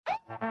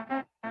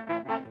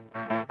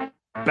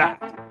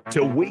Back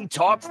to We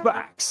Talk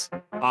Facts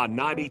on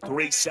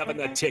 93.7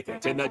 The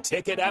Ticket and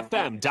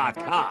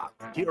theticketfm.com.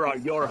 Here are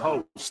your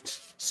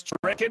hosts,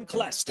 Strick and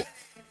Cleston.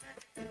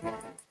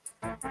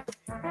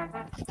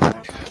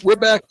 We're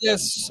back,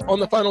 yes, on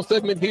the final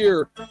segment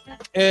here.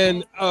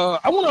 And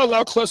I want to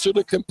allow Clester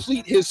to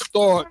complete his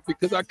thought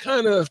because I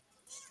kind of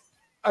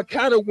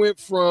went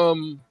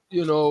from,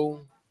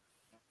 down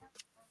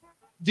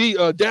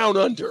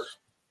under.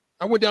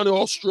 I went down to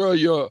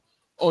Australia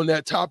on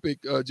that topic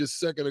just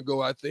a second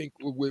ago, I think,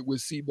 with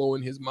SIBO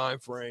in his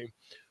mind frame.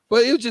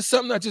 But it was just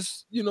something I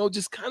just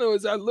kind of,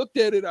 as I looked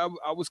at it, I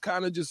was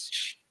kind of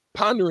just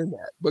pondering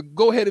that. But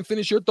go ahead and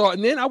finish your thought.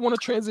 And then I want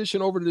to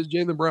transition over to the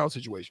Jaylen Brown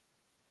situation.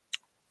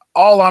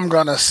 All I'm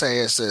going to say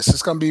is this.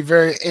 It's going to be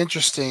very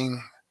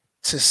interesting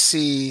to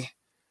see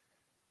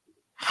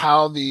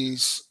how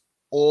these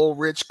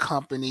oil-rich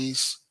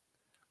companies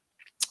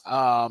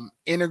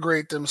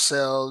integrate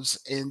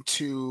themselves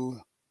into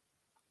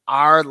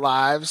our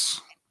lives,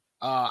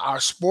 our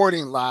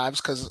sporting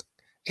lives, because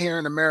here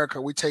in America,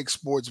 we take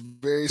sports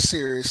very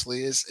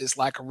seriously. It's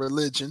like a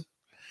religion.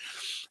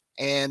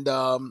 And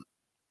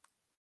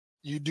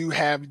you do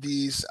have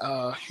these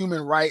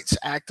human rights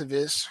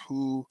activists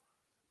who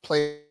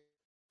play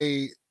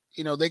they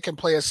can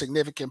play a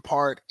significant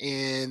part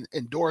in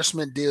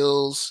endorsement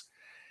deals.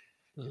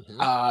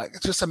 Mm-hmm.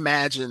 Just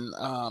imagine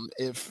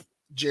if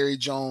Jerry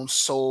Jones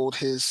sold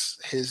his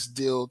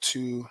deal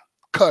to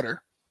Qatar,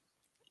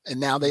 and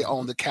now they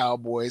own the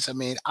Cowboys. I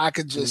mean, I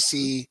could just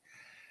see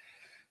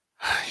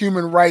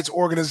human rights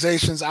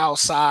organizations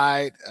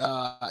outside.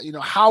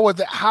 How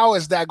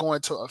is that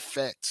going to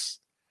affect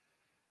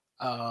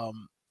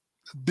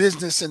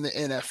business in the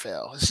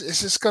NFL?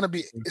 It's just going to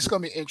be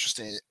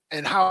interesting.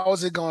 And how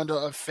is it going to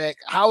affect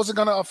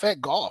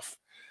golf?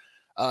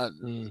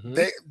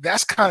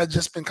 That's kind of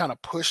just been kind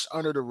of pushed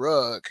under the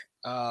rug.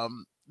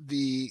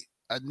 The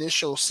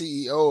initial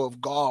CEO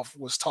of golf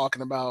was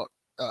talking about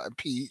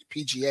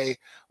PGA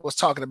was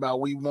talking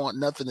about we want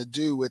nothing to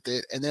do with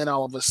it, and then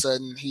all of a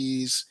sudden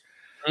he's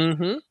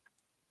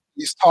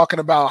talking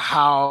about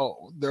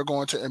how they're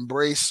going to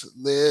embrace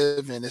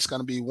LIV, and it's going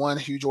to be one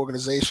huge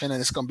organization,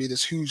 and it's going to be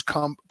this huge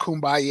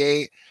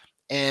kumbaya.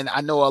 And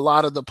I know a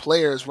lot of the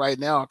players right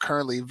now are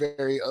currently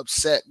very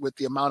upset with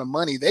the amount of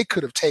money they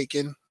could have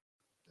taken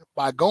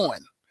by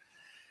going.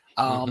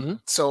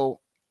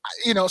 So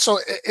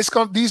it's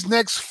going, these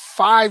next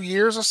 5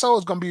 years or so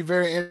is going to be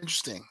very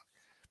interesting.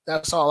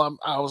 That's all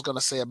I was going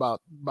to say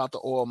about the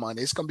oil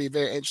money. It's going to be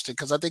very interesting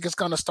because I think it's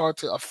going to start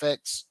to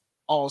affect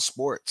all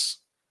sports.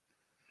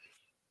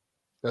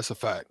 That's a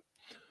fact.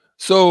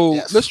 So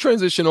Let's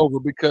transition over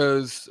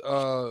because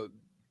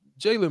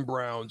Jaylen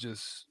Brown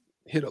just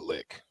hit a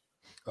lick.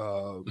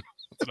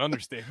 That's an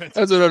understatement.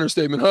 That's an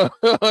understatement,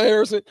 huh,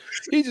 Harrison?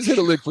 He just hit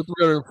a lick for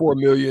 $304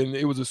 million.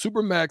 It was a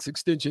supermax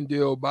extension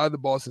deal by the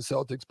Boston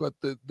Celtics. But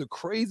the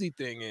crazy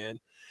thing, and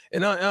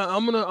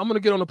I'm gonna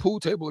get on the pool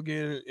table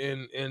again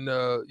and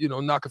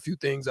knock a few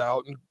things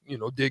out and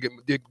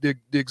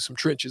dig some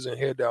trenches and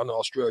head down to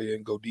Australia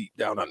and go deep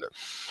down under.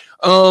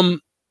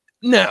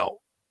 Now,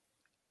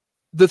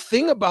 the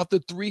thing about the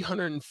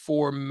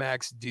 304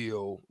 max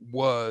deal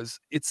was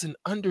it's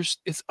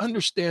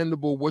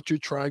understandable what you're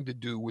trying to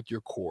do with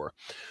your core,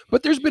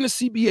 but there's been a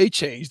CBA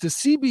change. The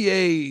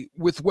CBA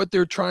with what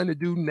they're trying to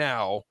do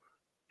now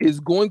is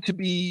going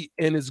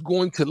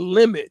to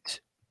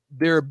limit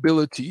their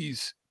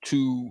abilities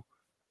to,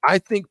 I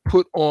think,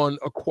 put on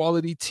a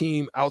quality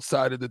team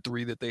outside of the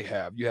three that they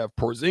have. You have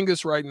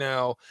Porzingis right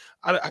now.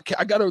 I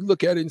got to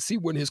look at it and see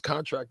when his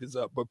contract is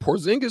up, but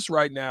Porzingis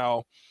right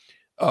now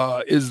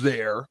is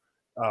there.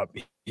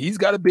 He's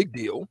got a big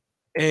deal.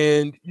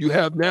 And you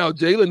have now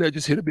Jaylen that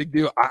just hit a big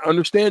deal. I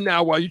understand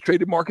now why you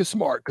traded Marcus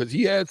Smart, because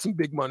he had some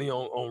big money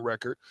on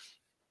record.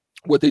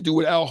 What they do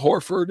with Al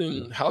Horford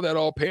and how that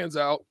all pans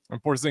out.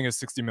 And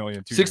Porzingis $60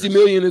 million. $60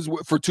 million is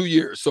for 2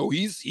 years. So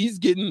he's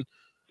getting,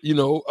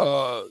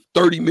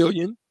 $30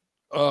 million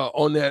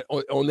on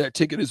that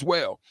ticket as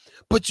well.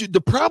 But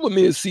the problem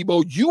is,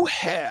 SIBO, you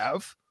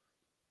have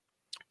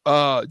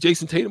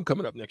Jason Tatum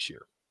coming up next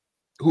year,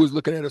 who is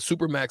looking at a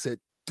supermax at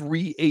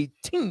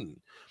 318.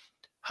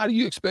 How do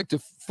you expect to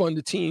fund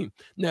the team?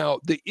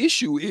 Now, the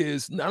issue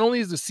is not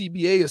only is the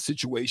CBA a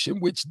situation,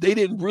 which they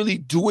didn't really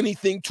do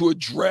anything to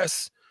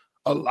address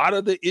a lot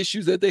of the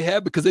issues that they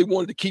have because they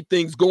wanted to keep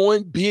things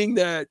going, being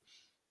that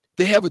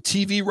they have a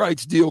TV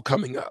rights deal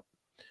coming up.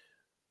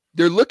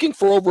 They're looking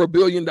for over $1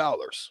 billion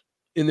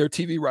in their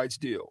TV rights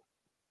deal.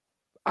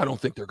 I don't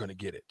think they're going to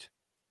get it.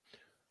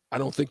 I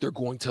don't think they're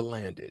going to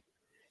land it.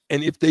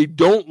 And if they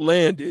don't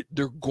land it,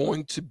 they're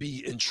going to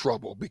be in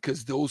trouble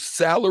because those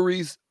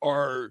salaries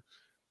are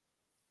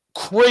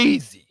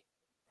crazy.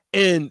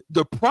 And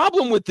the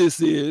problem with this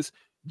is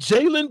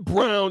Jaylen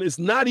Brown is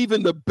not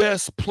even the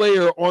best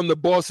player on the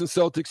Boston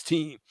Celtics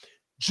team.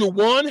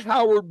 Juwan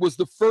Howard was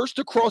the first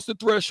to cross the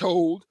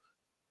threshold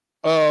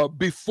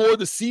before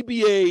the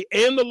CBA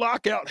and the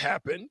lockout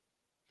happened.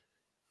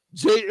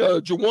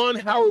 Juwan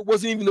Howard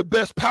wasn't even the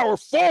best power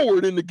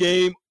forward in the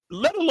game,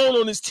 let alone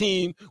on his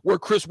team where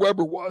Chris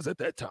Webber was at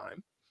that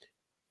time.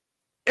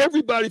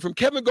 everybody from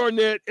Kevin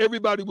Garnett,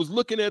 everybody was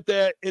looking at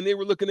that, and they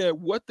were looking at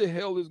what the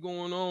hell is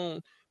going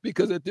on,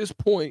 because at this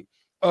point,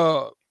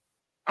 I'm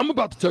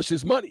about to touch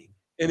this money,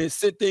 and it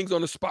sent things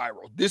on a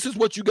spiral. This is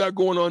what you got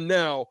going on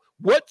now.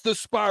 What's the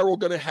spiral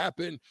going to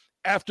happen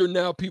after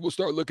now people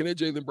start looking at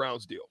Jaylen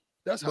Brown's deal?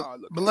 That's how I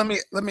look. But let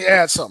me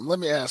add something.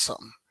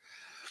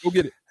 Go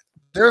get it.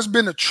 There's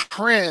been a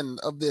trend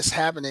of this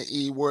happening,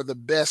 where the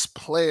best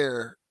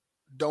player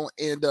don't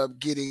end up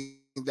getting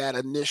that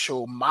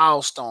initial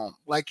milestone.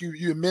 Like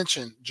you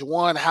mentioned,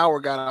 Juwan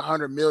Howard got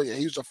 $100 million.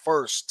 He was the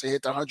first to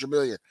hit the $100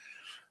 million.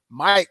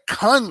 Mike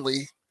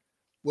Conley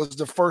was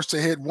the first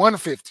to hit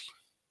 150.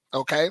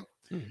 Okay.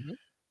 Mm-hmm.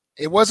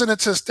 It wasn't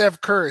until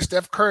Steph Curry.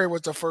 Steph Curry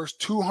was the first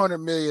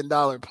 $200 million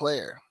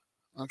player.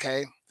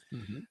 Okay.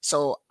 Mm-hmm.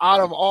 So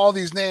out of all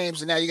these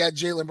names, and now you got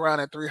Jaylen Brown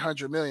at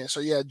 $300 million. So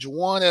you had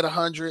Juwan at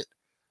 100,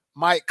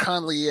 Mike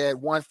Conley at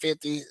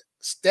 150,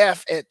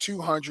 Steph at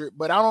 200.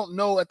 But I don't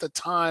know at the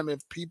time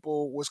if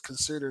people was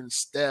considering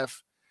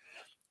Steph.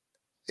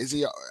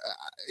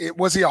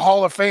 Was he a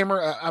Hall of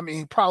Famer? I mean,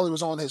 he probably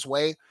was on his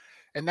way.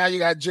 And now you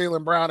got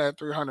Jaylen Brown at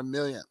 $300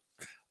 million.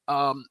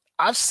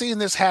 I've seen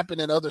this happen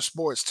in other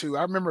sports too.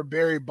 I remember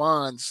Barry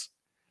Bonds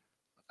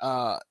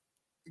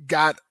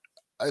got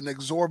an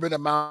exorbitant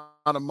amount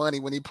of money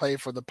when he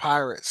played for the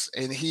Pirates,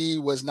 and he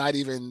was not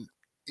even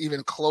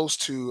close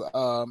to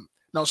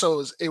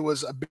it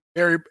was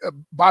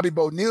Bobby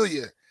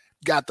Bonilla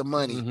got the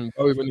money. Mm-hmm.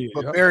 Bonilla,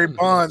 but Barry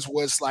Bonds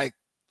was like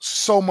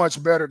so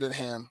much better than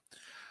him.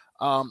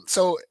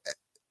 So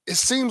it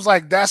seems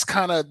like that's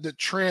kind of the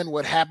trend.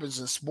 What happens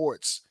in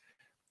sports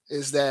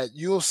is that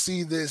you'll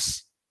see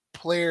this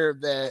player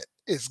that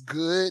is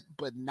good,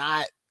 but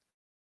not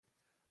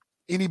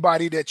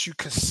anybody that you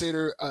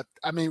consider.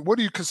 What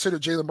do you consider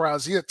Jaylen Brown?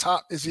 Is he a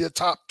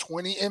top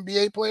 20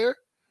 NBA player?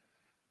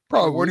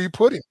 Probably. Where do you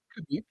put him?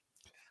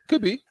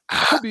 Could be.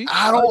 Give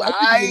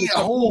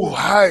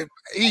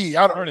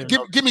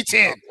me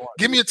 10.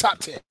 Give me a top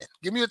 10.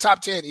 Give me a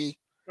top 10, E.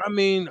 I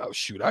mean, oh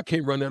shoot, I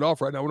can't run that off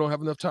right now. We don't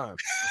have enough time,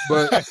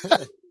 but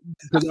because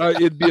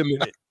it'd be a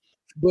minute.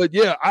 But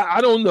yeah,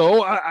 I don't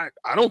know. I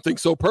don't think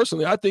so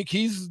personally. I think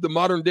he's the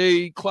modern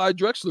day Clyde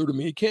Drexler to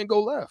me. He can't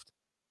go left.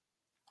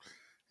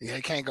 Yeah,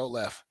 he can't go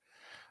left.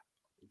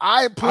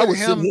 I would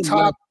him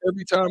top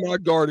every time I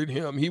guarded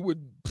him. He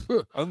would.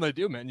 What they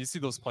do, man? You see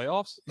those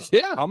playoffs?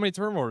 Yeah. How many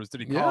turnovers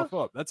did he cough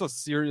up? That's a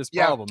serious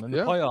problem in the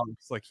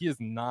playoffs. Like, he has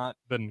not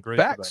been great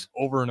for them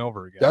over and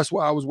over again. That's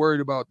why I was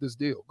worried about this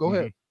deal. Go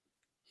ahead.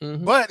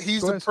 Mm-hmm. But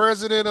he's the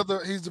president of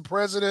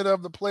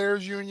the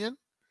Players Union.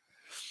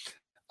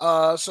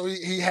 So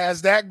he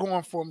has that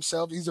going for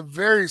himself. He's a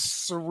very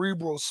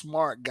cerebral,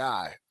 smart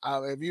guy.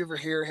 If you ever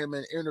hear him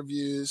in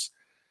interviews,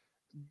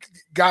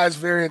 guy's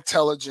very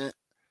intelligent.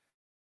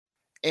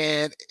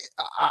 And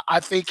I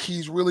think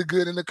he's really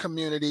good in the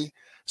community.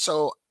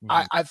 So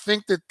I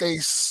think that they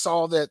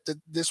saw that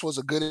this was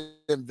a good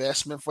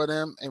investment for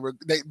them, and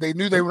they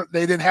knew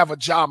they didn't have a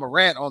Ja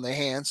Morant on their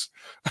hands.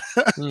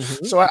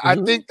 So I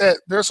think that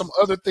there's some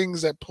other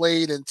things that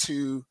played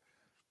into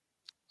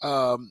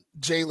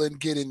Jaylen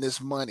getting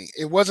this money.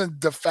 It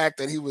wasn't the fact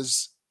that he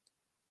was,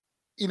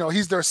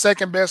 he's their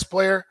second best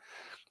player,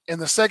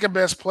 and the second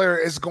best player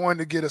is going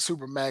to get a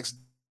Supermax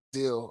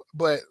deal.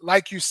 But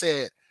like you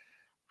said,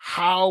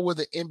 how will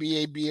the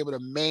NBA be able to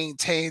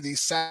maintain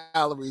these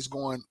salaries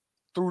going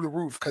through the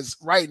roof? Because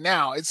right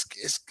now it's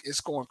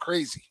going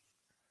crazy.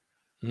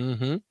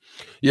 Mm-hmm.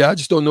 Yeah, I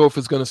just don't know if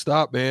it's going to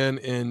stop, man.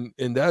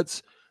 And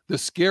that's the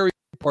scary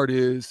part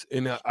is,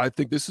 and I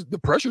think this is the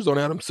pressure's on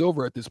Adam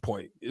Silver at this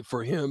point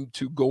for him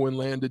to go and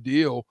land a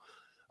deal.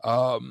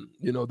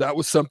 That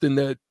was something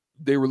that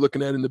they were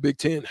looking at in the Big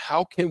Ten.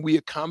 How can we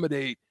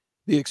accommodate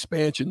the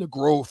expansion, the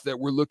growth that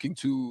we're looking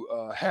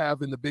to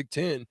have in the Big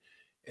Ten?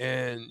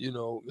 And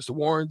Mr.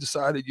 Warren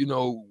decided,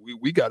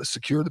 we got to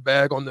secure the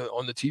bag on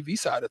the TV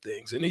side of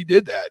things, and he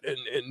did that.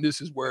 And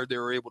this is where they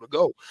were able to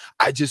go.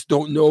 I just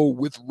don't know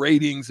with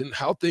ratings and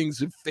how things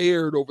have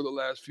fared over the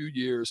last few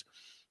years,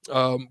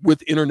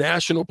 with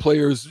international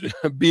players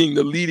being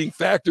the leading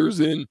factors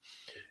in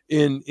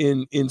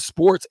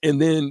sports,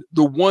 and then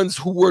the ones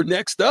who were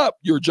next up,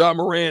 your Ja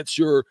Morants,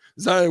 your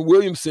Zion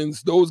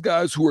Williamsons, those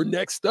guys who are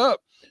next up,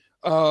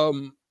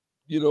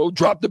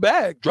 drop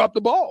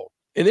the ball.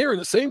 And they're in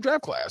the same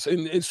draft class.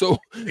 And so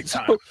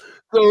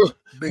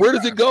where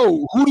does it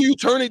go? Who do you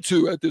turn it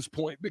to at this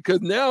point?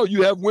 Because now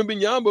you have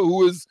Wembanyama,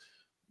 who is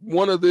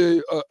one of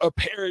the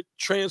apparent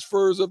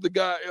transfers of the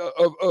guy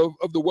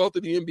of the wealth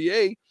of the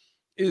NBA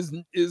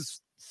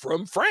is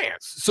from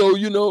France. So,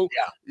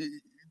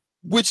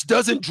 which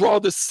doesn't draw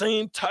the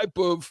same type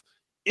of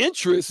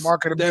interest.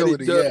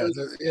 Marketability.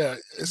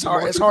 It's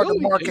hard to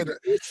market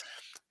it.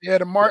 Yeah,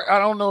 I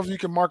don't know if you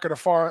can market a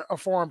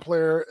foreign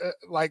player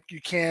like you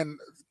can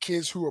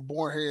kids who are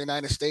born here in the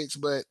United States.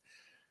 But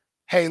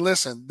hey,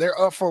 listen, they're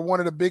up for one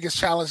of the biggest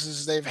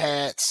challenges they've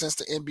had since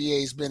the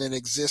NBA has been in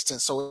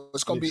existence. So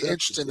it's going to be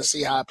interesting to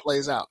see how it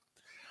plays out.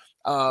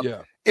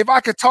 If I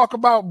could talk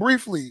about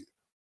briefly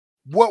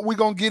what we're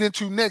going to get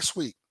into next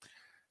week.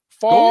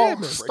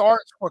 Fall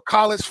starts for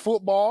college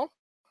football.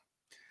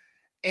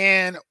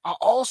 And I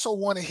also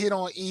want to hit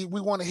on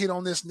we want to hit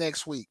on this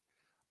next week.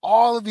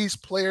 All of these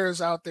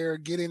players out there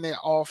getting their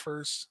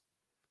offers,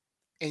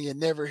 and you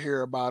never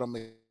hear about them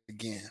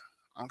again.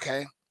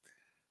 Okay,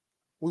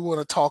 we want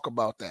to talk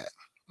about that.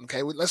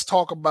 Okay, let's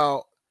talk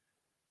about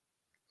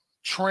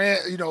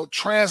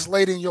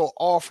translating your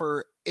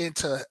offer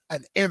into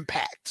an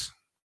impact.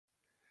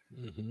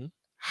 Mm-hmm.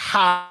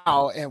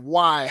 How and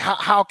why?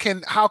 How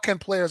can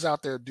players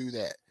out there do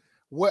that?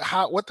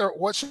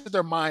 What should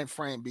their mind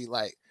frame be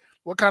like?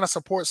 What kind of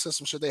support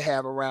system should they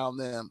have around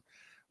them?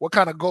 What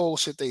kind of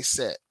goals should they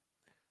set?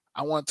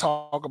 I want to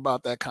talk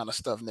about that kind of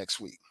stuff next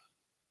week.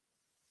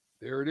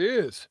 There it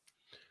is.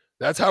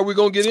 That's how we're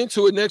going to get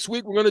into it next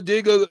week. We're going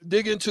to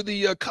dig into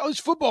the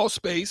college football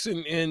space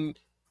and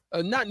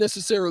not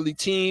necessarily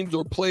teams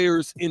or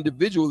players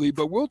individually,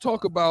 but we'll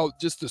talk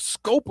about just the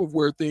scope of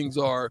where things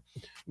are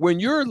when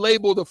you're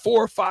labeled a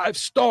 4 or 5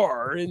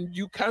 star and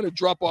you kind of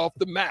drop off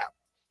the map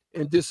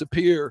and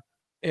disappear.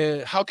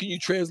 And how can you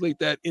translate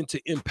that into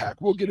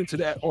impact? We'll get into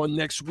that on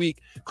next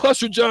week.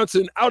 Cluster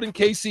Johnson out in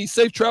KC.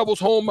 Safe travels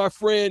home, my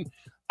friend.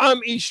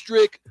 I'm E.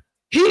 Strick.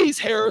 He's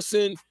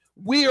Harrison.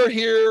 We are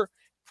here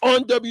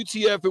on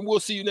WTF, and we'll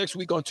see you next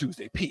week on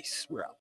Tuesday. Peace. We're out.